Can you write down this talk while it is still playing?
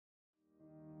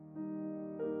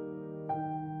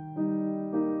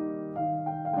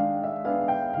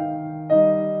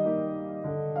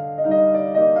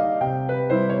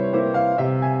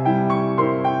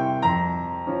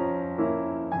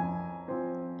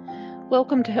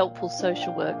Welcome to Helpful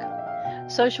Social Work.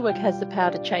 Social work has the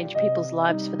power to change people's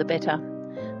lives for the better.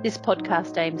 This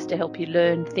podcast aims to help you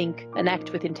learn, think, and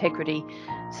act with integrity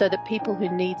so that people who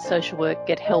need social work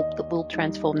get help that will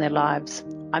transform their lives.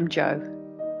 I'm Jo.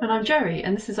 And I'm Jerry,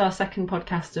 and this is our second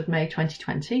podcast of May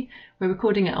 2020. We're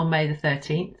recording it on May the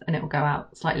 13th, and it will go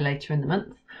out slightly later in the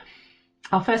month.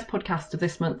 Our first podcast of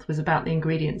this month was about the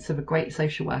ingredients of a great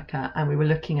social worker, and we were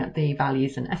looking at the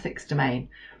values and ethics domain.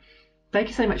 Thank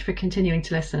you so much for continuing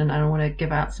to listen, and I want to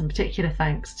give out some particular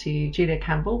thanks to Julia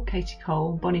Campbell, Katie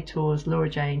Cole, Bonnie Tors, Laura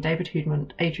Jane, David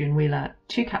Hoodman, Adrian Wheeler,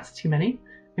 Two Cats Too Many,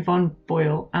 Yvonne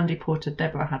Boyle, Andy Porter,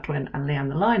 Deborah Hadwin and Leanne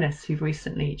the Lioness, who've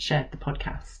recently shared the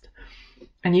podcast.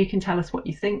 And you can tell us what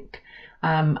you think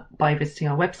by visiting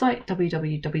our website,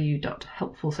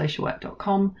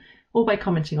 www.helpfulsocialwork.com, or by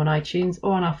commenting on iTunes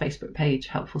or on our Facebook page,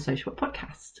 Helpful Social Work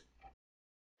Podcast.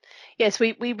 Yes,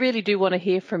 we really do want to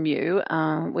hear from you.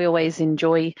 We always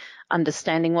enjoy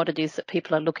understanding what it is that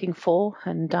people are looking for.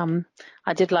 And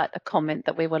I did like the comment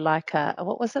that we were like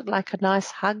what was it, like a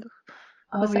nice hug?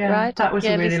 Was that right? That was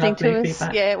a really lovely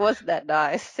feedback. Yeah, wasn't that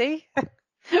nice? See?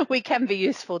 We can be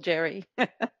useful, Jerry.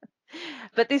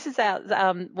 But this is our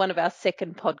one of our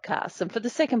second podcasts. And for the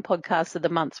second podcast of the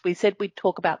month, we said we'd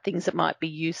talk about things that might be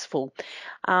useful.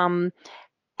 And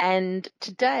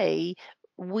today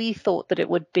we thought that it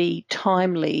would be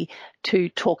timely to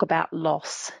talk about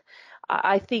loss.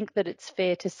 I think that it's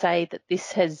fair to say that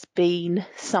this has been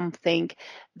something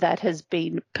that has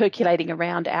been percolating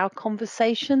around our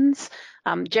conversations.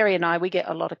 Jerry and I, we get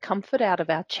a lot of comfort out of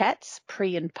our chats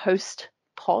pre and post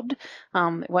pod.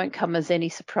 It won't come as any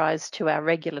surprise to our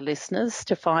regular listeners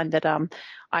to find that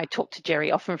I talk to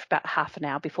Jerry often for about half an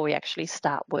hour before we actually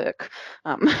start work.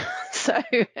 So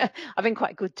I've been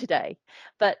quite good today.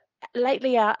 But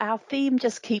lately, our theme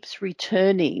just keeps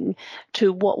returning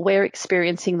to what we're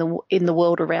experiencing in the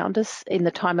world around us in the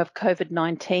time of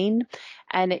COVID-19,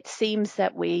 and it seems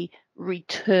that we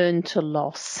return to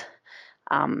loss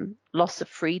of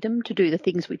freedom to do the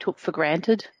things we took for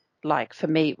granted. Like for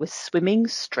me, it was swimming,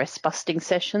 stress-busting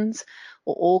sessions,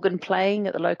 or organ playing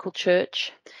at the local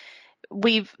church.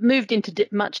 We've moved into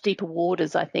much deeper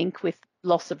waters, I think, with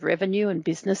loss of revenue and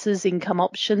businesses' income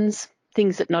options.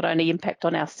 Things that not only impact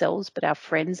on ourselves, but our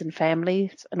friends and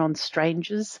families and on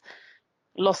strangers.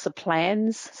 Loss of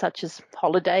plans, such as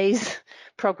holidays,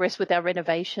 progress with our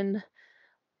renovation.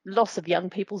 Loss of young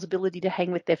people's ability to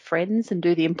hang with their friends and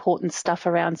do the important stuff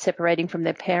around separating from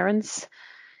their parents.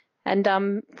 And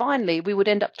finally, we would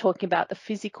end up talking about the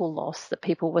physical loss that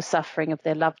people were suffering of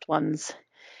their loved ones.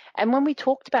 And when we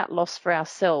talked about loss for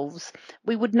ourselves,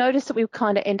 we would notice that we would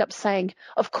kind of end up saying,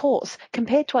 of course,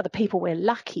 compared to other people, we're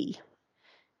lucky,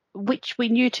 which we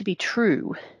knew to be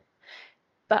true.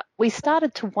 But we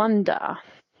started to wonder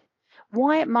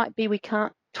why it might be we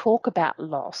can't talk about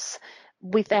loss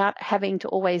without having to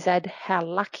always add how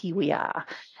lucky we are.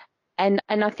 And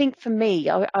I think for me,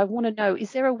 I want to know,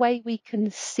 is there a way we can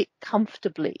sit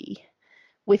comfortably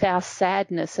with our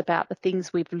sadness about the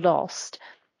things we've lost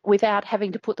without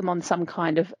having to put them on some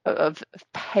kind of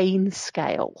pain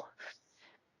scale?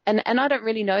 And I don't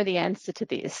really know the answer to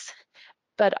this.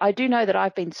 But I do know that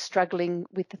I've been struggling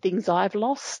with the things I've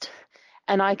lost,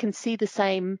 and I can see the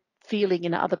same feeling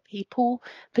in other people,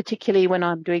 particularly when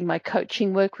I'm doing my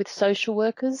coaching work with social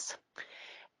workers.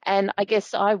 And I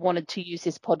guess I wanted to use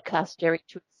this podcast, Jerry,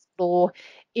 to explore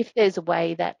if there's a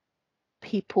way that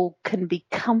people can be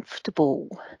comfortable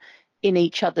in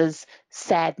each other's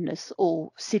sadness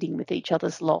or sitting with each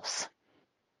other's loss.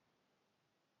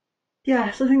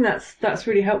 Yes, I think that's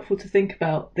really helpful to think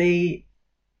about. The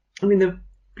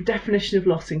definition of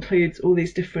loss includes all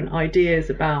these different ideas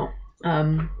about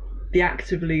the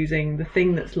act of losing, the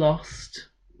thing that's lost,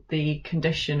 the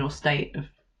condition or state of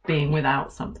being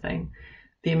without something,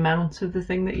 the amount of the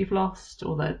thing that you've lost,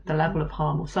 or the level of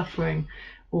harm or suffering,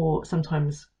 or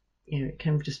sometimes it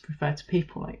can just refer to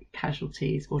people like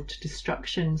casualties or to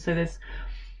destruction. So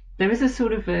there is a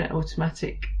sort of an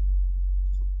automatic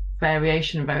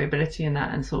variation and variability in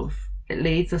that, and sort of it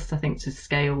leads us, I think, to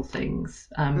scale things.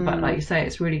 But like you say,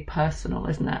 it's really personal,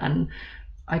 isn't it? And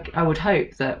I would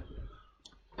hope that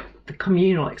the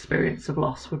communal experience of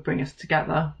loss would bring us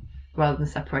together rather than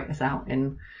separate us out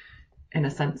in a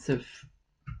sense of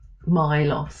my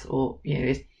loss or,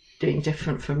 is doing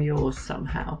different from yours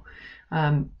somehow.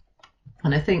 And I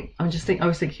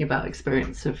was thinking about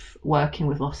experience of working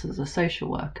with loss as a social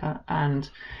worker, and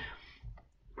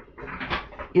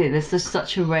there's just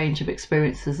such a range of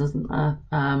experiences, isn't there?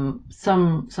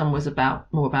 Some was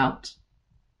more about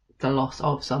the loss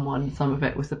of someone. Some of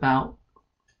it was about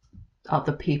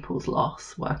other people's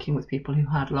loss, working with people who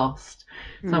had lost.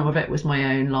 Some of it was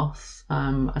my own loss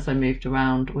as I moved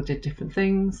around or did different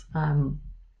things,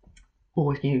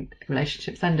 or new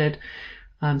relationships ended.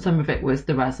 Some of it was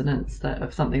the resonance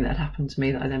of something that had happened to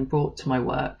me that I then brought to my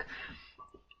work.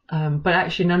 But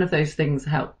actually, none of those things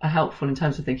are helpful in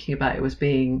terms of thinking about it as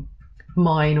being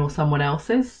mine or someone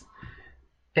else's.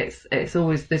 There's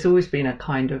always been a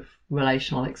kind of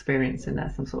relational experience in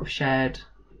there, some sort of shared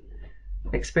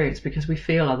experience, because we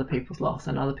feel other people's loss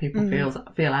and other people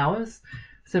feel ours.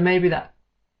 So maybe that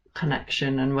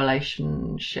connection and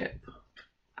relationship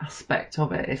aspect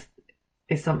of it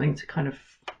is something to kind of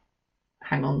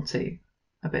hang on to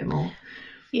a bit more.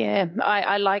 Yeah,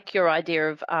 I like your idea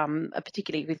of,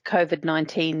 particularly with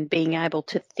COVID-19, being able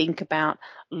to think about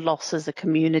loss as a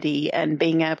community and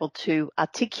being able to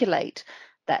articulate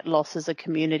that loss as a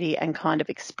community and kind of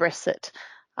express it.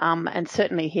 And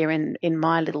certainly here in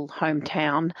my little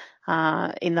hometown,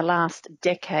 in the last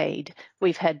decade,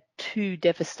 we've had 2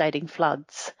 devastating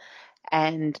floods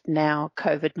and now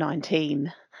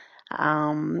COVID-19.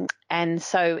 And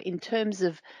so in terms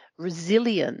of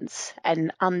resilience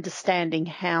and understanding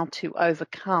how to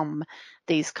overcome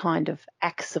these kind of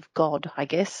acts of God, I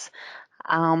guess,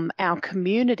 our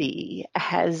community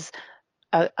has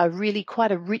a really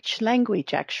quite a rich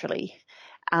language, actually.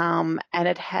 And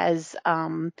it has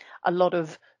a lot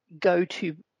of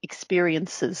go-to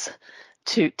experiences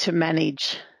to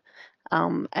manage.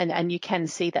 And you can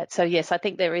see that. So yes, I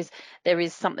think there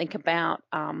is something about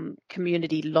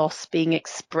community loss being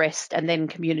expressed and then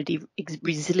community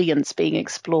resilience being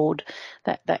explored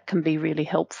that can be really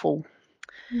helpful.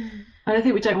 And I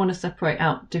think we don't want to separate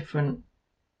out different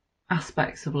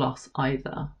aspects of loss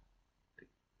either.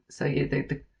 So I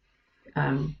think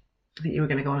you were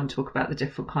going to go on and talk about the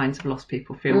different kinds of loss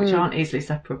people feel, which aren't easily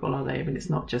separable, are they? I mean, it's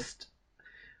not just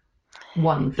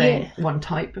one thing, one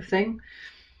type of thing.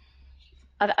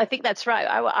 I think that's right.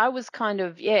 I was kind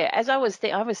of, as I was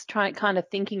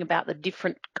thinking about the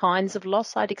different kinds of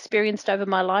loss I'd experienced over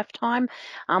my lifetime,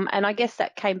 and I guess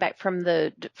that came back from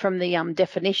the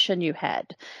definition you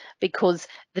had, because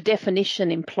the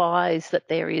definition implies that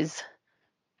there is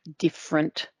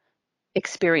different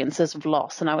experiences of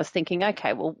loss. And I was thinking,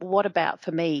 okay, well, what about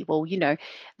for me? Well,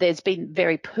 there's been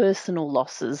very personal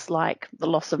losses, like the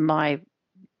loss of my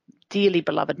dearly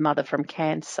beloved mother from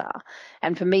cancer.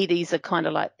 And for me, these are kind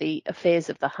of like the affairs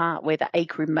of the heart where the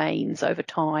ache remains over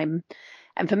time.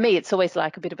 And for me, it's always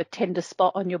like a bit of a tender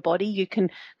spot on your body. You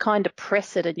can kind of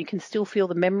press it and you can still feel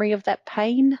the memory of that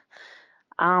pain.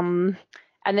 And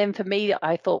then for me,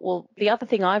 I thought, well, the other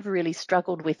thing I've really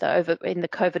struggled with over in the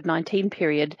COVID-19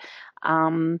 period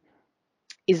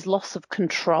is loss of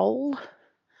control.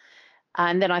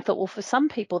 And then I thought, well, for some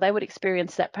people, they would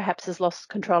experience that perhaps as lost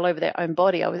control over their own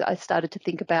body. I started to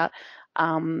think about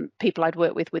people I'd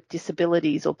worked with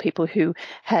disabilities or people who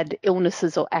had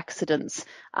illnesses or accidents,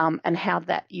 and how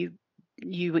that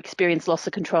you experience loss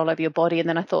of control over your body. And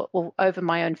then I thought, well, over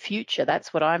my own future,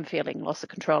 that's what I'm feeling loss of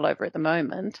control over at the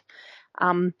moment,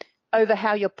 over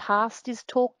how your past is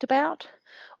talked about,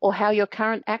 or how your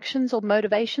current actions or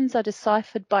motivations are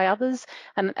deciphered by others.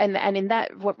 And in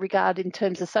that regard, in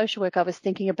terms of social work, I was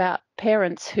thinking about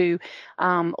parents who,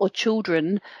 or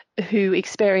children who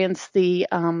experience the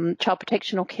child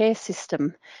protection or care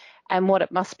system, and what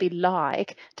it must be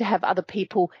like to have other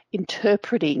people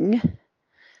interpreting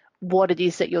what it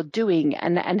is that you're doing,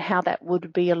 and how that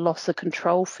would be a loss of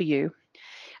control for you.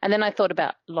 And then I thought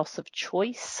about loss of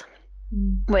choice,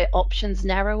 where options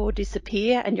narrow or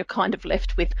disappear and you're kind of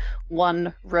left with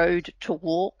one road to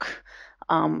walk,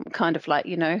 kind of like,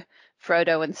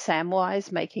 Frodo and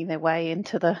Samwise making their way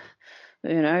into the,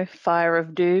 fire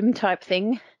of doom type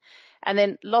thing. And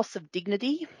then loss of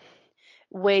dignity,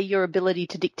 where your ability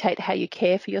to dictate how you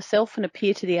care for yourself and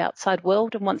appear to the outside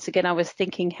world. And once again, I was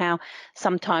thinking how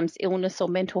sometimes illness or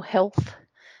mental health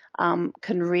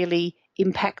can really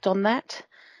impact on that.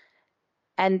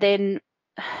 And then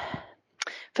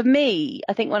for me,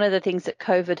 I think one of the things that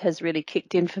COVID has really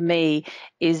kicked in for me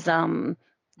is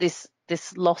this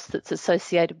loss that's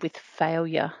associated with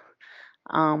failure,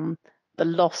 the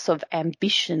loss of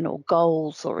ambition or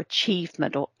goals or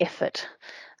achievement or effort,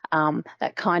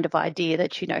 that kind of idea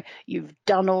that, you've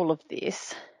done all of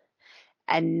this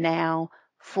and now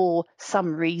for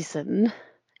some reason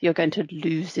you're going to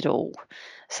lose it all.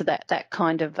 So that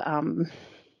kind of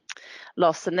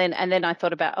loss. And then I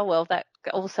thought about, oh, well, that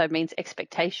also means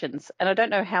expectations. And I don't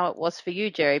know how it was for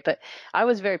you, Jerry, but I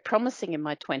was very promising in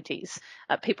my 20s.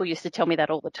 People used to tell me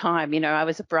that all the time. I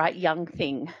was a bright young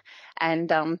thing,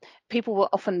 and people were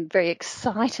often very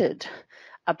excited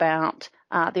about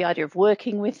the idea of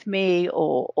working with me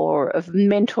or of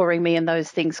mentoring me and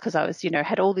those things, because I was,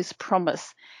 had all this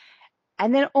promise.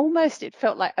 And then almost it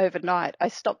felt like overnight I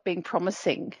stopped being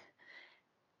promising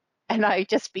and I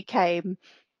just became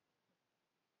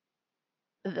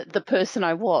the person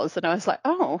I was. And I was like,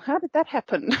 oh, how did that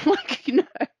happen? Like,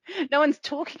 no one's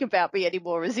talking about me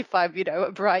anymore as if I'm,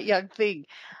 a bright young thing.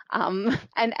 And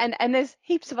there's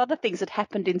heaps of other things that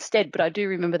happened instead, but I do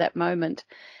remember that moment.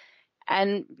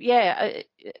 And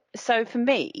so for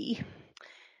me,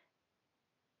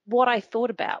 what I thought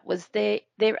about was there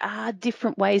are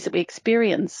different ways that we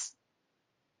experience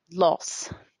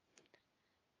loss.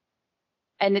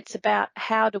 And it's about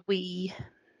how do we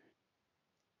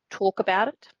talk about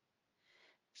it,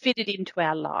 fit it into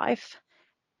our life,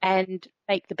 and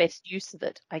make the best use of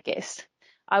it, I guess.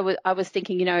 I was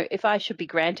thinking, if I should be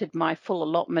granted my full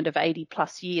allotment of 80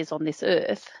 plus years on this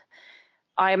earth,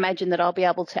 I imagine that I'll be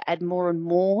able to add more and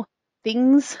more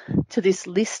things to this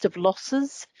list of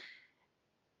losses.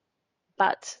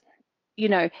 But,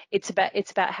 it's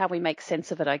about how we make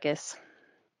sense of it, I guess.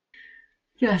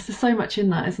 Yes, there's so much in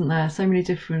that, isn't there? So many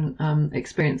different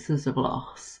experiences of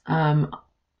loss.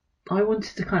 I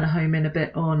wanted to kind of home in a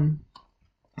bit on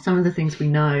some of the things we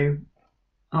know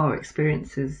are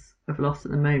experiences of loss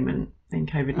at the moment in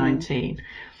COVID-19.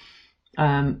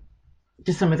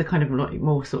 Just some of the kind of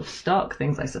more sort of stark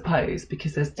things, I suppose,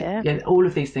 because there's all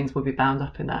of these things will be bound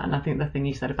up in that. And I think the thing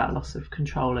you said about loss of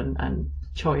control and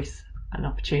choice and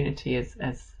opportunity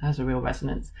has a real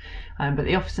resonance. But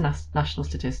the Office of National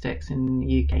Statistics in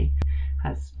the UK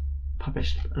has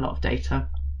published a lot of data.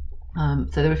 So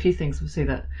there are a few things obviously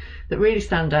that really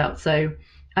stand out. So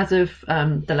as of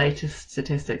the latest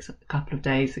statistics a couple of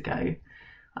days ago,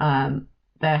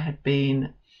 there had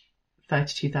been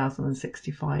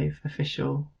 32,065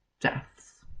 official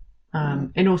deaths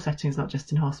in all settings, not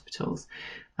just in hospitals.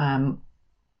 Some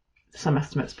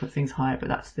estimates put things higher, but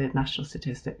that's the national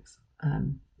statistics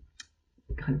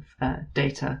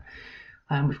data.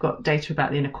 We've got data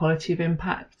about the inequality of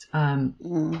impact.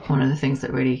 One of the things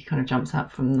that really kind of jumps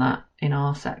out from that in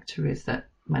our sector is that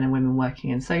men and women working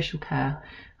in social care,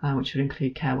 which would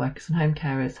include care workers and home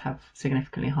carers, have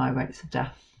significantly higher rates of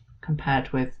death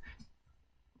compared with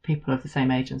people of the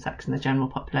same age and sex in the general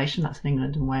population. That's an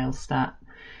England and Wales stat.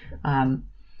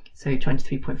 So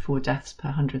 23.4 deaths per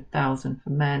 100,000 for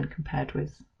men compared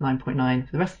with 9.9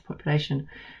 for the rest of the population.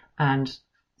 And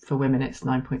for women, it's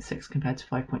 9.6 compared to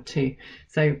 5.2.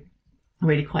 So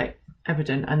really quite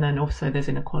evident. And then also there's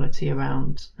inequality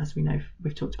around, as we know,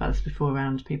 we've talked about this before,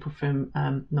 around people from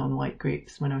non-white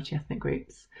groups, minority ethnic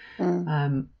groups.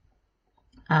 And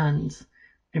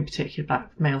in particular,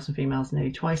 black males and females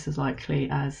nearly twice as likely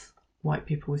as white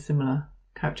people with similar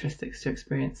characteristics to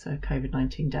experience a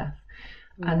COVID-19 death.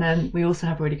 And then we also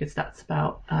have really good stats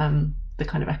about the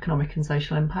kind of economic and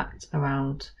social impact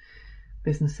around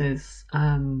businesses,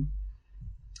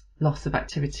 loss of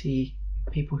activity,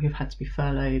 people who've had to be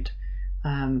furloughed,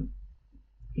 the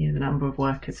number of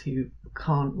workers who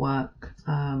can't work,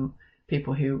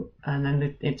 people who, and then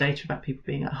the data about people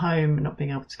being at home and not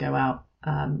being able to go out.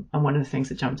 And one of the things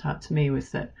that jumped out to me was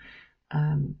that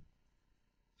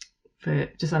for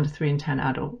just under 3 in 10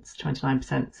 adults,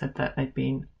 29% said that they'd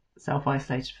been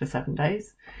self-isolated for 7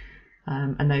 days.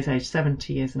 And those aged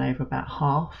 70 years and over, about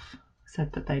half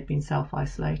said that they'd been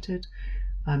self-isolated.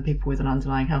 People with an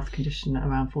underlying health condition,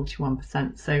 around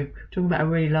 41%. So talking about a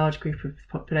really large group of the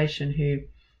population who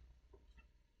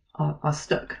are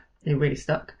stuck. They're really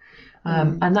stuck.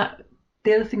 And that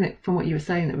the other thing that, from what you were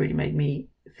saying, that really made me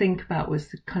think about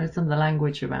was kind of some of the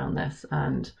language around this,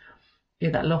 and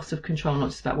that loss of control,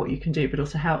 not just about what you can do, but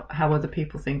also how other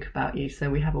people think about you. So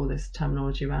we have all this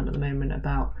terminology around at the moment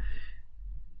about,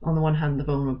 on the one hand, the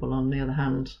vulnerable, on the other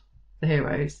hand, the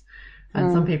heroes.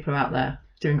 And some people are out there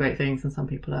doing great things, and some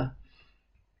people are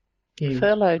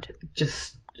furloughed,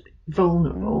 just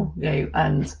vulnerable.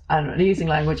 And using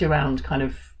language around kind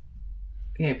of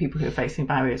people who are facing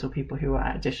barriers, or people who are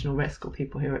at additional risk, or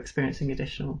people who are experiencing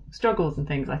additional struggles and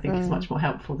things, I think is much more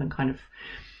helpful than kind of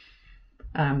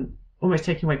almost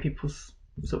taking away people's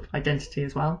sort of identity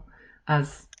as well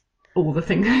as all the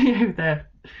things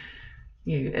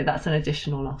that's an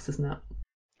additional loss, isn't it?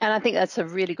 And I think that's a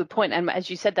really good point. And as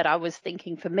you said that, I was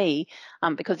thinking for me,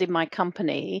 because in my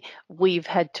company, we've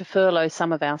had to furlough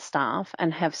some of our staff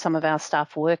and have some of our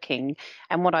staff working.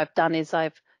 And what I've done is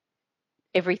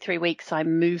every 3 weeks, I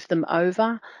move them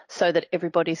over so that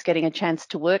everybody's getting a chance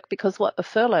to work, because what the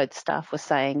furloughed staff were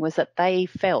saying was that they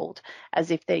felt as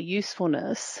if their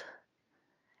usefulness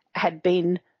had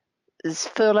been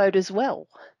furloughed as well.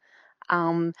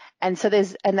 And so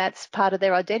that's part of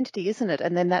their identity, isn't it?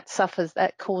 And then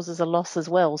that causes a loss as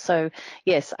well. So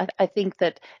yes, I think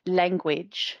that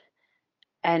language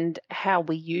and how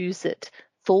we use it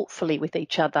thoughtfully with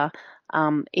each other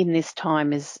in this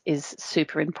time is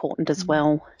super important as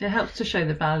well. It helps to show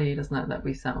the value, doesn't it, that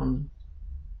we set on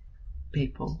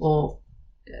people, or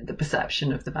the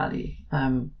perception of the value.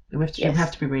 We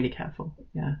have to be really careful.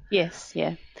 Yeah. Yes.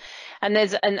 Yeah. And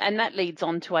and that leads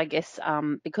on to, I guess,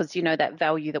 because, that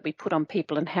value that we put on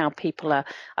people and how people are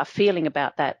feeling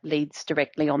about that leads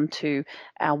directly onto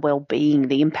our well-being,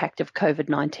 the impact of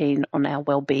COVID-19 on our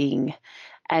well-being.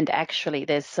 And actually,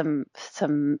 there's some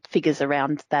figures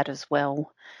around that as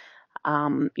well.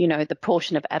 The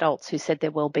portion of adults who said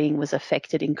their well-being was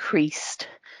affected increased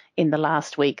in the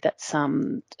last week. This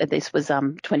was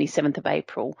 27th of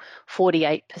April,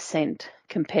 48%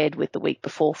 compared with the week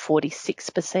before,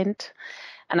 46%.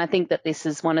 And I think that this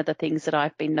is one of the things that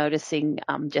I've been noticing,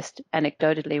 just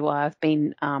anecdotally, while I've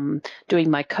been doing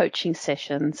my coaching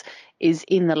sessions, is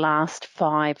in the last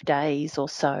 5 days or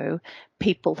so,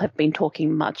 people have been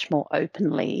talking much more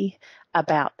openly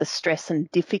about the stress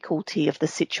and difficulty of the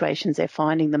situations they're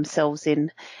finding themselves in.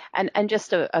 And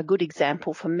just a good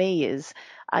example for me is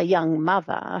a young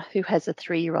mother who has a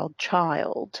 3-year-old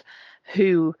child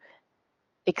who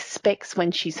expects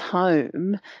when she's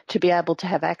home to be able to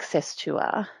have access to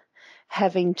her,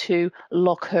 having to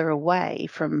lock her away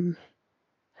from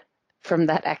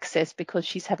that access because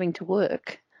she's having to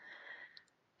work.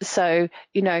 So,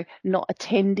 not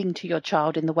attending to your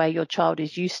child in the way your child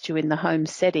is used to in the home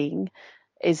setting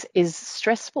is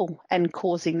stressful and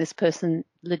causing this person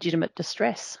legitimate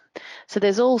distress. So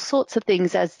there's all sorts of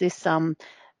things as this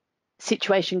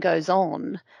situation goes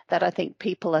on that I think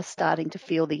people are starting to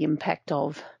feel the impact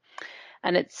of.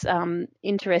 And it's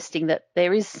interesting that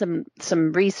there is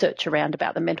some research around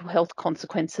about the mental health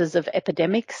consequences of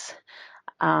epidemics.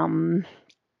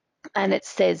 And it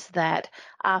says that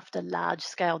after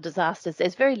large-scale disasters,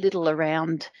 there's very little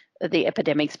around the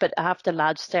epidemics, but after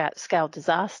large-scale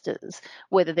disasters,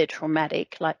 whether they're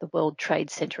traumatic, like the World Trade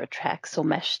Center attacks, or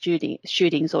mass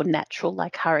shootings, or natural,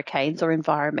 like hurricanes, or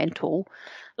environmental,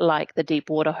 like the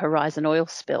Deepwater Horizon oil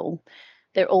spill,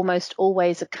 they're almost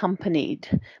always accompanied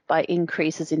by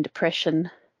increases in depression,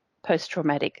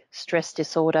 post-traumatic stress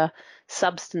disorder,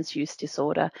 substance use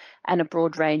disorder, and a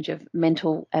broad range of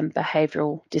mental and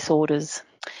behavioural disorders.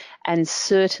 And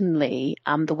certainly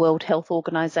the World Health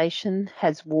Organization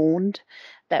has warned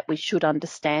that we should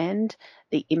understand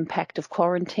the impact of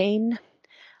quarantine,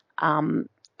 and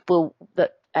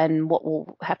what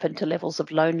will happen to levels of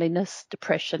loneliness,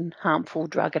 depression, harmful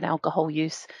drug and alcohol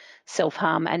use,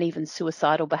 self-harm, and even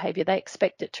suicidal behaviour. They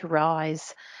expect it to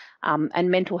rise. And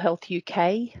Mental Health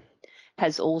UK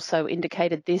has also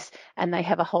indicated this, and they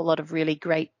have a whole lot of really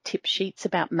great tip sheets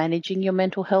about managing your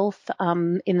mental health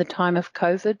in the time of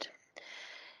COVID.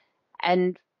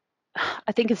 And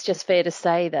I think it's just fair to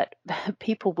say that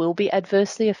people will be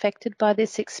adversely affected by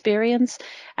this experience,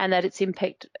 and that its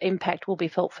impact will be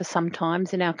felt for some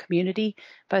times in our community,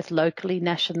 both locally,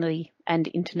 nationally, and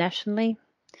internationally.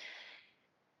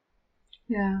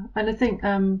 Yeah, and I think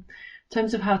in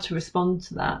terms of how to respond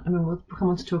to that, I mean, we'll come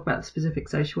on to talk about the specific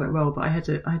social work role, but I had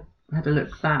a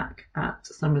look back at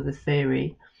some of the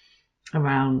theory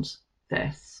around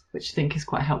this, which I think is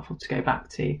quite helpful to go back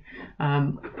to.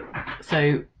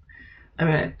 So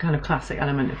a kind of classic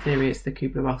element of theory is the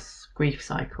Kubler-Ross grief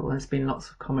cycle. There's been lots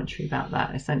of commentary about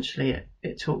that. Essentially,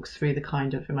 it talks through the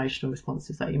kind of emotional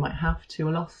responses that you might have to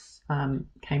a loss,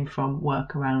 came from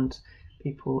work around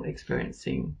people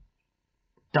experiencing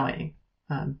dying,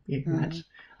 who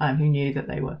knew that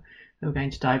they were going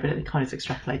to die, but it kind of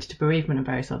extrapolated to bereavement and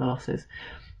various other losses.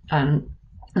 And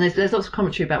there's lots of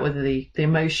commentary about whether the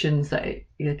emotions that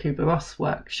Kubler-Ross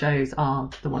work shows are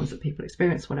the ones that people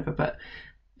experience, whatever. But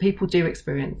people do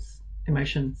experience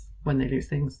emotions when they lose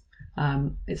things.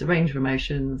 It's a range of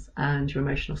emotions, and your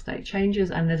emotional state changes,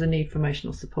 and there's a need for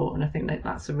emotional support. And I think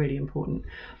that's a really important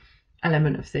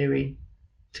element of theory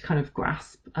to kind of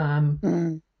grasp.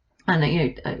 And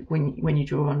when you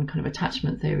draw on kind of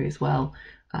attachment theory as well,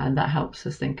 and that helps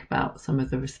us think about some of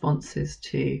the responses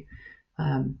to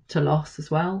loss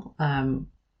as well.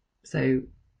 So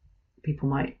people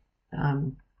might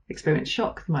experience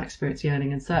shock, they might experience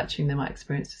yearning and searching, they might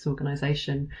experience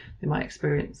disorganisation, they might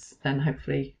experience then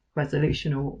hopefully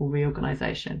resolution or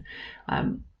reorganisation.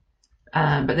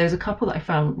 But there's a couple that I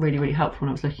found really, really helpful when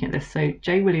I was looking at this. So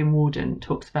J. William Worden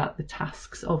talks about the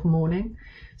tasks of mourning.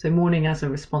 So mourning as a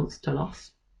response to loss.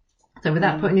 So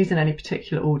without putting these in any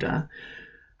particular order,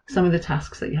 some of the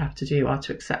tasks that you have to do are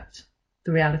to accept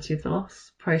the reality of the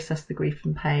loss, process the grief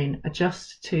and pain,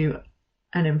 adjust to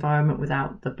an environment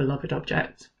without the beloved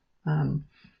object, and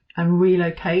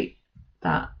relocate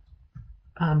that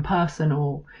person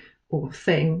or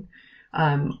thing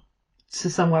to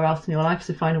somewhere else in your life.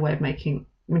 So find a way of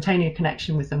maintaining a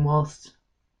connection with them whilst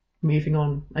moving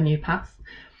on a new path,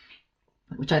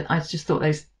 which I just thought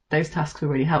those tasks were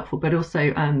really helpful. But also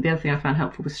the other thing I found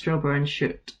helpful was Strelber and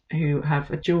Schutt, who have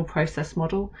a dual process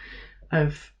model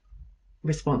of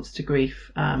response to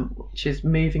grief, which is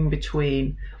moving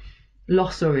between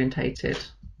loss orientated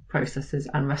processes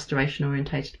and restoration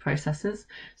orientated processes.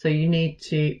 So you need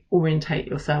to orientate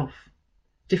yourself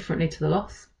differently to the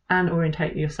loss and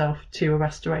orientate yourself to a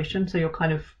restoration. So you're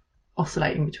kind of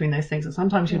oscillating between those things, and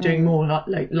sometimes you're doing more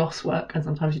like loss work, and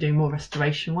sometimes you're doing more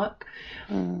restoration work.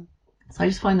 So I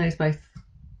just find those both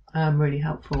really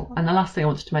helpful. And the last thing I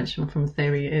wanted to mention from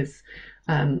theory is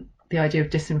the idea of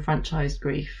disenfranchised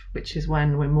grief, which is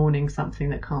when we're mourning something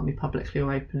that can't be publicly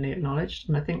or openly acknowledged.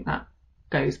 And I think that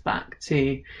goes back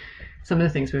to some of the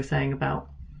things we were saying about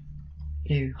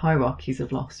hierarchies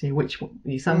of loss.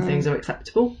 Some things are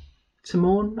acceptable to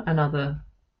mourn and other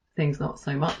things not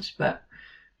so much, but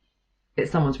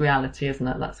it's someone's reality, isn't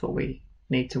it? That's what we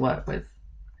need to work with.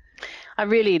 I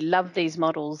really love these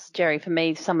models, Jerry. For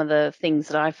me, some of the things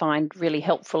that I find really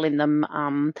helpful in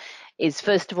them is,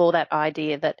 first of all, that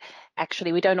idea that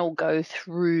actually we don't all go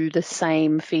through the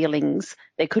same feelings.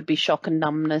 There could be shock and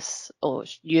numbness, or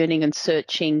yearning and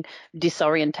searching,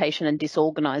 disorientation and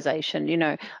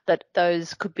disorganization, that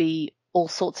those could be all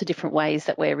sorts of different ways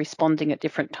that we're responding at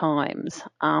different times.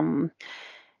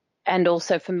 And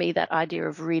also for me, that idea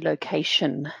of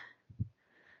relocation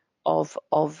of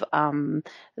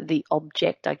the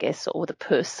object, I guess, or the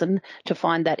person, to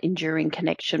find that enduring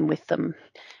connection with them.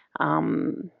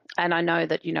 And I know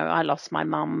that, I lost my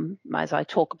mum, as I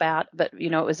talk about, but,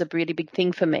 it was a really big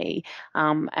thing for me.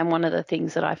 And one of the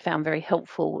things that I found very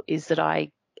helpful is that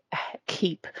I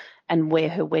keep and wear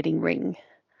her wedding ring.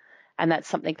 And that's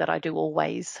something that I do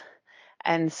always.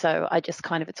 And so I just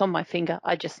it's on my finger.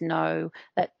 I just know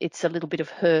that it's a little bit of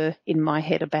her in my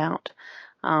head about.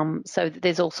 So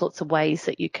there's all sorts of ways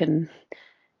that you can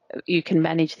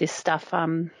manage this stuff.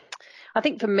 I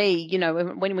think for me,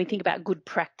 when we think about good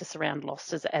practice around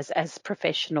losses as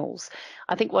professionals,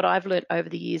 I think what I've learned over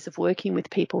the years of working with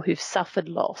people who've suffered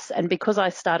loss, and because I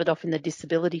started off in the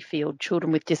disability field,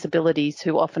 children with disabilities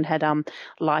who often had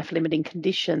life-limiting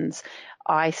conditions,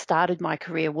 I started my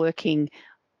career working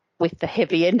with the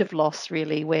heavy end of loss,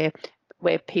 really, where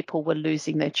people were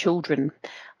losing their children.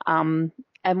 And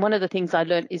one of the things I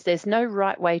learned is there's no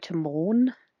right way to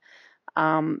mourn.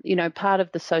 Part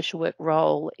of the social work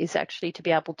role is actually to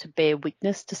be able to bear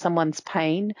witness to someone's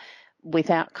pain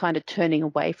without kind of turning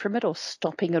away from it or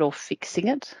stopping it or fixing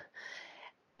it.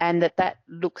 And that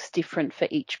looks different for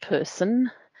each person.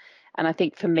 And I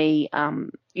think for me,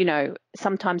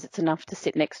 sometimes it's enough to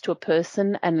sit next to a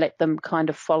person and let them kind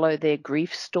of follow their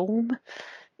grief storm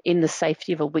in the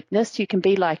safety of a witness. You can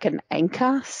be like an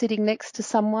anchor sitting next to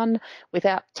someone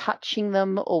without touching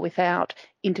them or without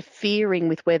interfering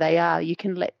with where they are. You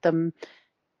can let them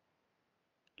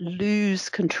lose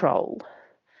control,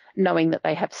 knowing that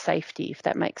they have safety, if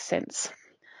that makes sense.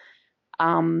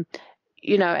 And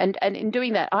in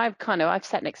doing that, I've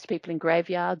sat next to people in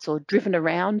graveyards or driven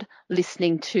around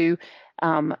listening to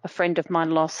a friend of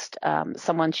mine lost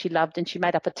someone she loved, and she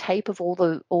made up a tape of all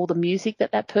the music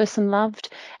that person loved,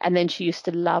 and then she used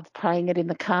to love playing it in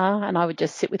the car, and I would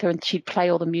just sit with her and she'd play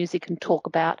all the music and talk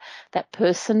about that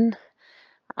person.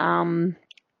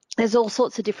 There's all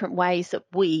sorts of different ways that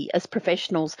we as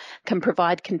professionals can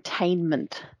provide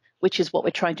containment, which is what we're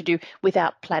trying to do,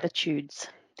 without platitudes.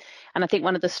 And I think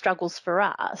one of the struggles for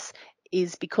us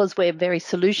is because we're very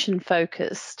solution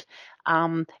focused,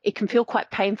 it can feel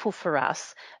quite painful for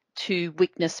us to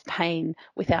witness pain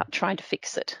without trying to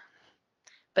fix it.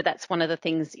 But that's one of the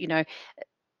things,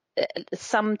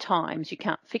 sometimes you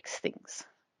can't fix things.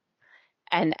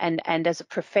 And as a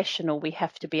professional, we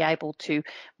have to be able to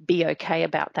be okay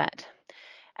about that.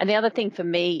 And the other thing for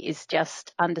me is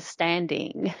just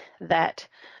understanding that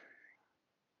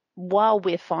while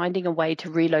we're finding a way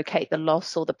to relocate the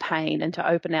loss or the pain and to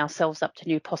open ourselves up to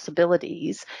new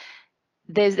possibilities,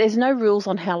 there's no rules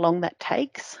on how long that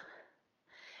takes.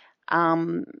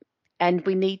 And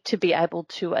we need to be able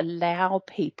to allow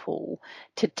people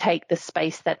to take the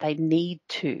space that they need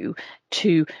to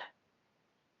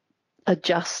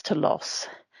adjust to loss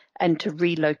and to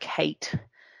relocate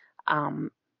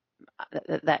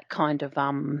that kind of,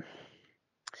 I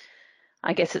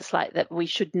guess it's like that we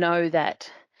should know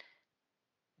that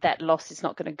loss is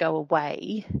not going to go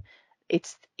away.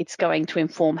 it's going to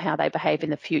inform how they behave in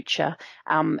the future.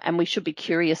 And we should be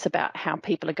curious about how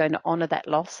people are going to honour that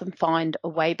loss and find a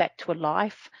way back to a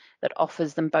life that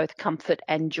offers them both comfort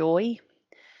and joy.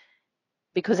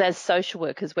 Because as social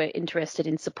workers, we're interested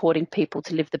in supporting people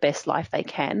to live the best life they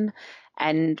can.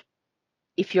 And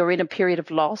if you're in a period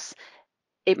of loss,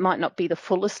 it might not be the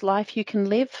fullest life you can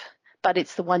live, but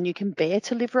it's the one you can bear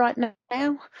to live right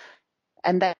now.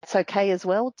 And that's okay as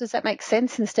well. Does that make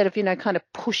sense? Instead of, kind of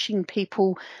pushing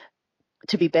people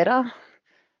to be better.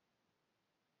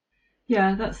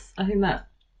 Yeah, I think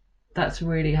that's a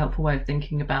really helpful way of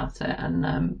thinking about it.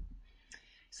 And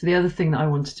so the other thing that I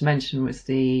wanted to mention was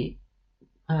the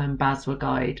BASWA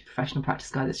guide, professional practice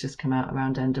guide, that's just come out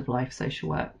around end of life social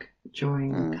work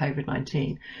during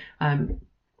COVID-19,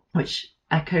 which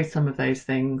echoes some of those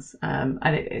things. And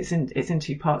it's in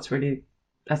two parts really,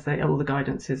 as all the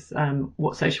guidance is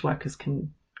what social workers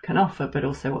can offer, but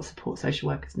also what support social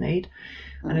workers need.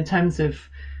 And in terms of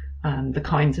the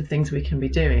kinds of things we can be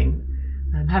doing,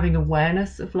 having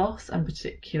awareness of loss, and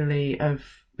particularly of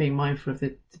being mindful of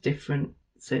the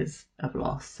differences of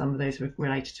loss. Some of those are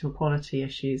related to equality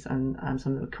issues, and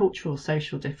some of the cultural,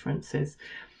 social differences.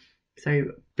 So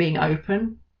being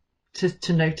open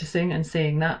to noticing and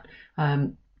seeing that,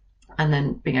 and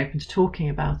then being open to talking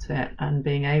about it, and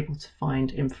being able to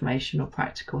find information or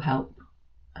practical help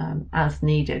as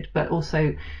needed, but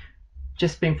also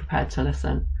just being prepared to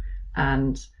listen.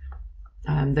 And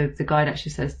the guide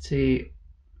actually says to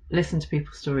listen to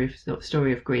people's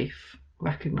story of grief,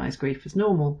 recognise grief as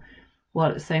normal, while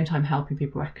at the same time helping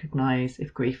people recognise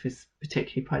if grief is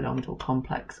particularly prolonged or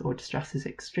complex, or distress is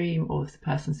extreme, or if the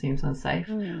person seems unsafe.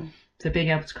 So being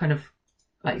able to kind of,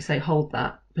 like you say, hold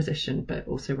that position, but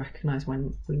also recognise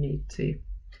when we need to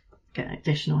get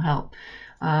additional help.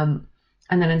 And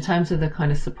then in terms of the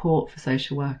kind of support for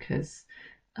social workers,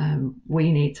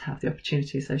 we need to have the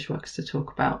opportunity as social workers to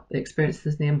talk about the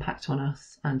experiences and the impact on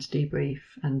us, and to debrief,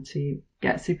 and to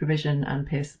get supervision and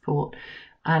peer support.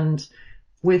 And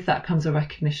with that comes a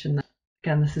recognition that,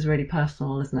 again, this is really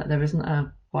personal, isn't it? There isn't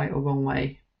a right or wrong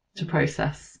way to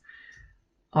process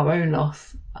our own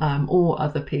loss, or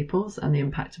other people's, and the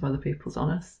impact of other people's on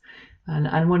us.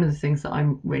 And one of the things that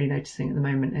I'm really noticing at the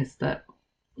moment is that,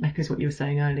 echoes what you were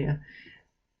saying earlier,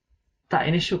 that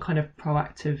initial kind of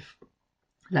proactive,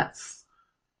 let's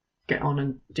get on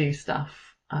and do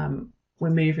stuff, we're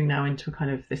moving now into a kind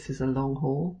of, this is a long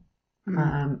haul.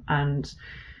 And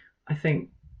I think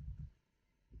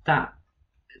that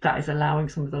is allowing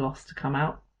some of the loss to come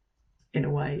out in a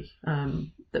way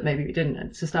that maybe we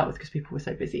didn't to start with, because people were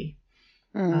so busy.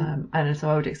 And so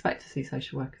I would expect to see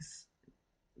social workers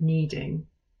needing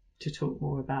to talk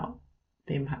more about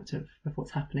the impact of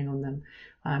what's happening on them.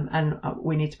 And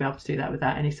we need to be able to do that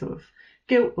without any sort of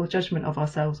guilt or judgment of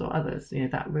ourselves or others.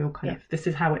 That real kind of, this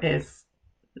is how it is,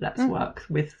 let's work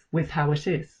with how it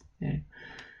is.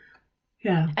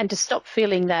 Yeah. And to stop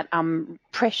feeling that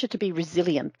pressure to be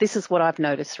resilient. This is what I've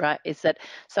noticed, right, is that,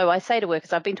 so I say to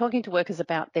workers, I've been talking to workers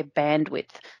about their bandwidth.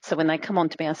 So when they come on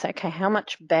to me, I say, okay, how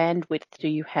much bandwidth do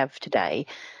you have today?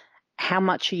 How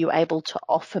much are you able to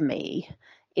offer me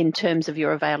in terms of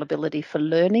your availability for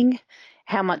learning?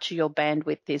 How much of your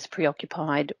bandwidth is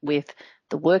preoccupied with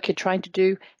the work you're trying to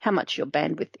do? How much of your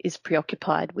bandwidth is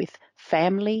preoccupied with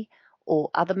family or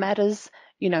other matters?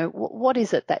 What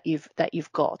is it that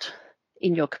you've got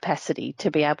in your capacity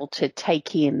to be able to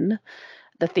take in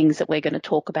the things that we're going to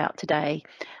talk about today?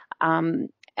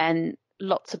 And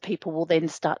lots of people will then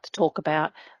start to talk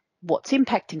about what's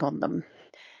impacting on them.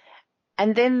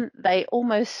 And then they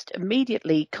almost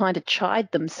immediately kind of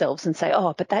chide themselves and say,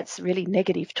 oh, but that's really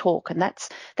negative talk. And that's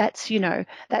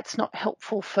not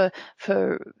helpful for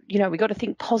we've got to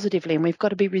think positively, and we've got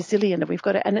to be resilient,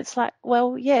 and it's like,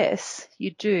 well, yes, you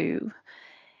do.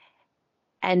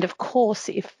 And of course,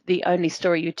 if the only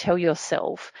story you tell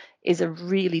yourself is a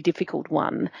really difficult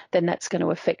one, then that's going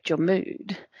to affect your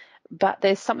mood. But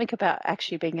there's something about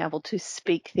actually being able to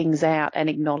speak things out and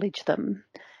acknowledge them,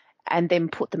 and then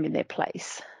put them in their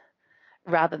place,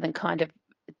 rather than kind of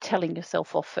telling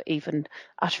yourself off for even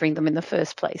uttering them in the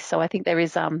first place. So I think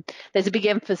there's a big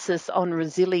emphasis on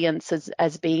resilience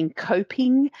as being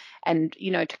coping, and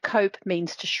to cope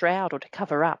means to shroud or to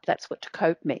cover up. That's what to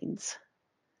cope means.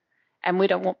 And we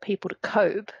don't want people to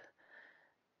cope.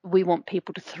 We want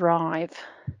people to thrive.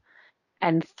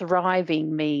 And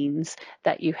thriving means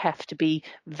that you have to be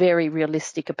very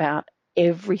realistic about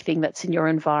everything that's in your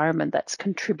environment that's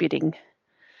contributing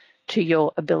to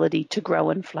your ability to grow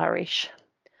and flourish,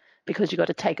 because you've got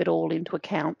to take it all into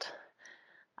account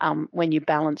when you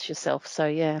balance yourself. So,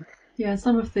 yeah. Yeah,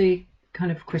 some of the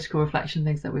kind of critical reflection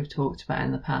things that we've talked about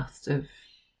in the past of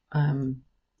I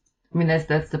mean, there's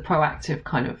the proactive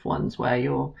kind of ones where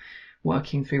you're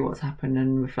working through what's happened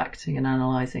and reflecting and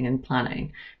analysing and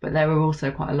planning. But there are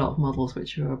also quite a lot of models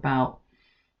which are about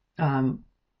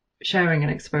sharing an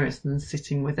experience and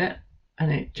sitting with it,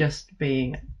 and it just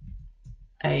being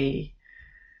a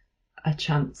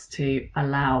chance to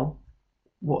allow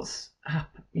what's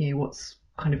what's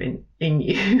kind of in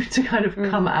you to kind of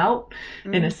come out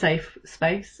in a safe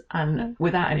space and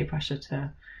without any pressure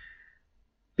to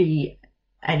be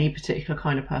any particular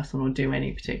kind of person or do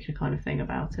any particular kind of thing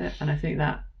about it. And I think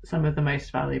that some of the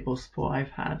most valuable support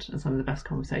I've had and some of the best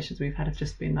conversations we've had have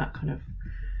just been that kind of,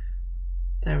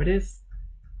 there it is.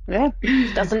 Yeah,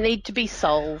 doesn't need to be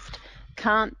solved,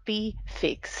 can't be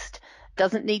fixed,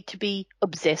 doesn't need to be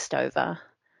obsessed over.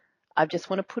 I just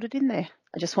want to put it in there.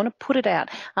 I just want to put it out.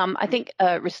 I think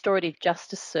restorative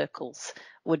justice circles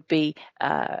would be,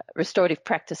 restorative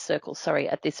practice circles,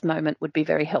 at this moment would be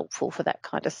very helpful for that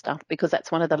kind of stuff, because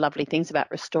that's one of the lovely things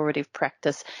about restorative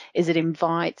practice is it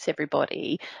invites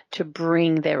everybody to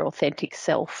bring their authentic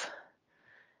self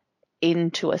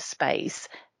into a space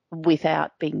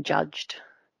without being judged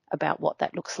about what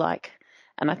that looks like.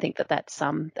 And I think that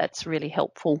that's really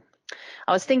helpful.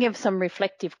 I was thinking of some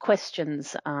reflective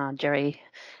questions, Jerry,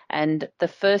 and the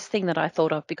first thing that I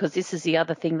thought of, because this is the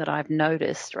other thing that I've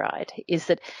noticed, right, is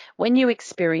that when you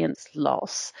experience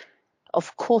loss,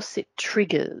 of course it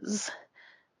triggers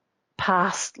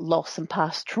past loss and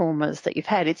past traumas that you've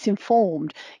had. It's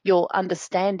informed. Your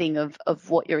understanding of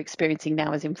what you're experiencing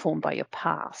now is informed by your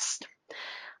past.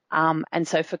 And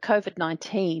so for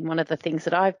COVID-19, one of the things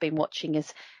that I've been watching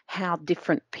is how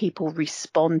different people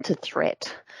respond to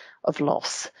threat of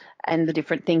loss and the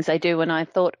different things they do. And I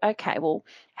thought, okay, well,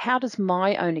 how does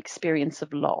my own experience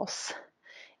of loss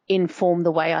inform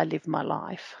the way I live my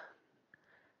life?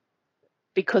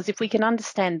 Because if we can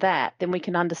understand that, then we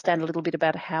can understand a little bit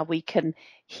about how we can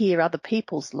hear other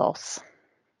people's loss.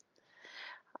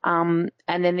 And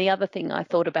then the other thing I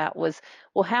thought about was,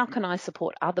 well, how can I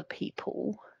support other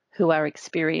people who are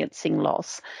experiencing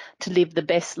loss to live the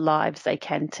best lives they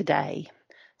can today?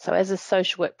 So as a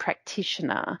social work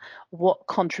practitioner, what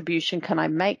contribution can I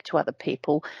make to other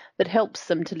people that helps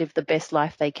them to live the best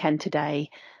life they can today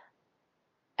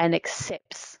and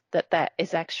accepts that that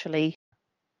is actually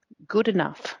good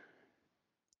enough